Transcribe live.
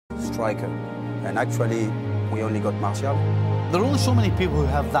striker. And actually, we only got Martial. There are only so many people who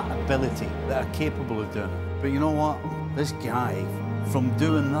have that ability, that are capable of doing it. But you know what? This guy, from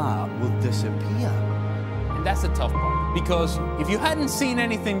doing that, will disappear. And that's the tough part. Because if you hadn't seen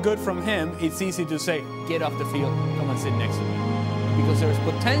anything good from him, it's easy to say, get off the field, come and sit next to me. Because there's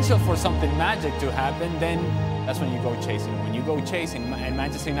potential for something magic to happen, then that's when you go chasing. When you go chasing, and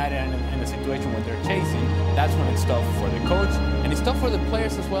Manchester United are in a situation where they're chasing, that's when it's tough for the coach, and it's tough for the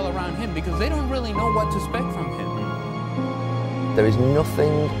players as well around him, because they don't really know what to expect from him. There is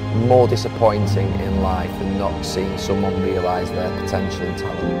nothing more disappointing in life than not seeing someone realise their potential and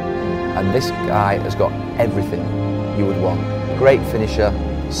talent. And this guy has got everything you would want. Great finisher,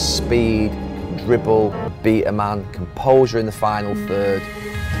 speed, dribble, beat a man, composure in the final third.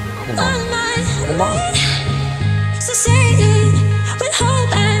 Come on, come on. With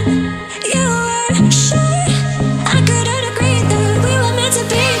hope and you were sure I couldn't agree that we were meant to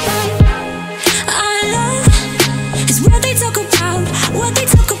be, but our love is what they talk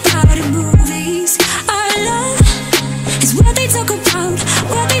about in movies. Our love is what they talk about,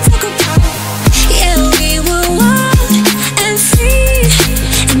 Yeah, we were wild and free,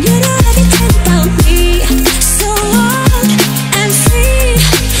 and you know everything about me. So wild and free,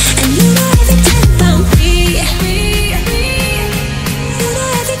 and you know everything about me.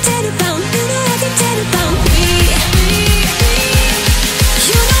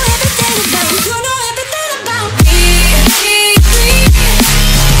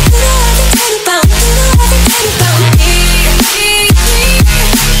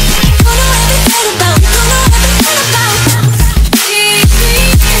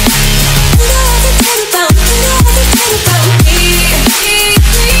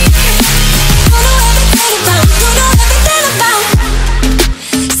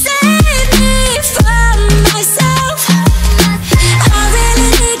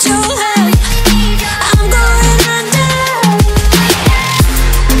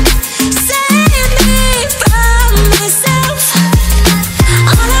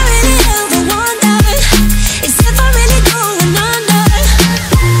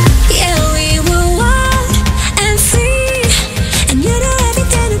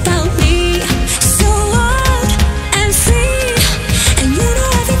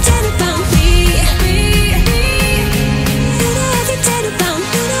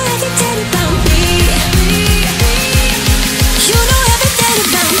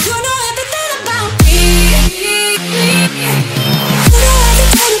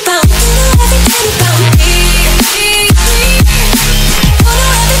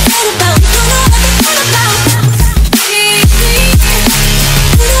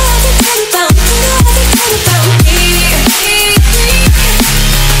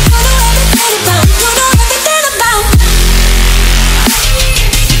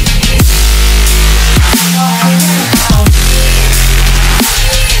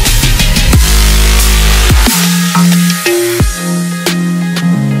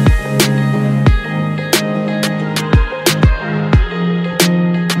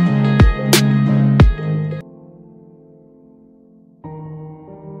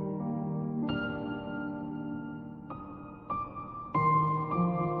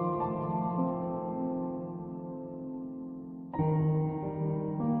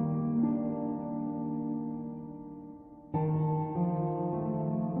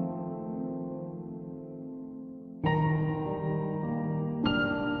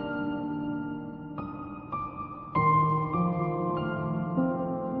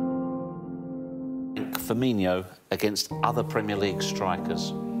 Firmino against other Premier League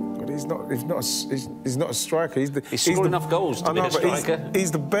strikers? But he's not a striker. He's scored enough goals to be a striker.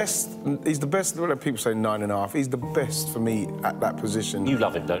 He's the best. He's the best. Well, people say 9.5. He's the best for me at that position. You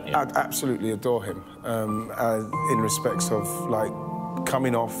love him, don't you? I absolutely adore him. In respects of like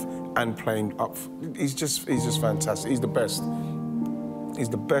coming off and playing up. He's just fantastic. He's the best. He's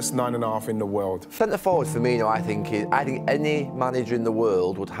the best 9.5 in the world. Centre forward Firmino, I think any manager in the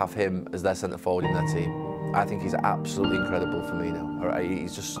world would have him as their centre forward in their team. I think he's absolutely incredible, Firmino. All right,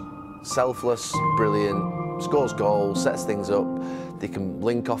 he's just selfless, brilliant, scores goals, sets things up. They can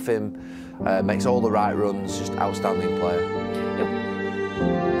link off him, makes all the right runs. Just outstanding player.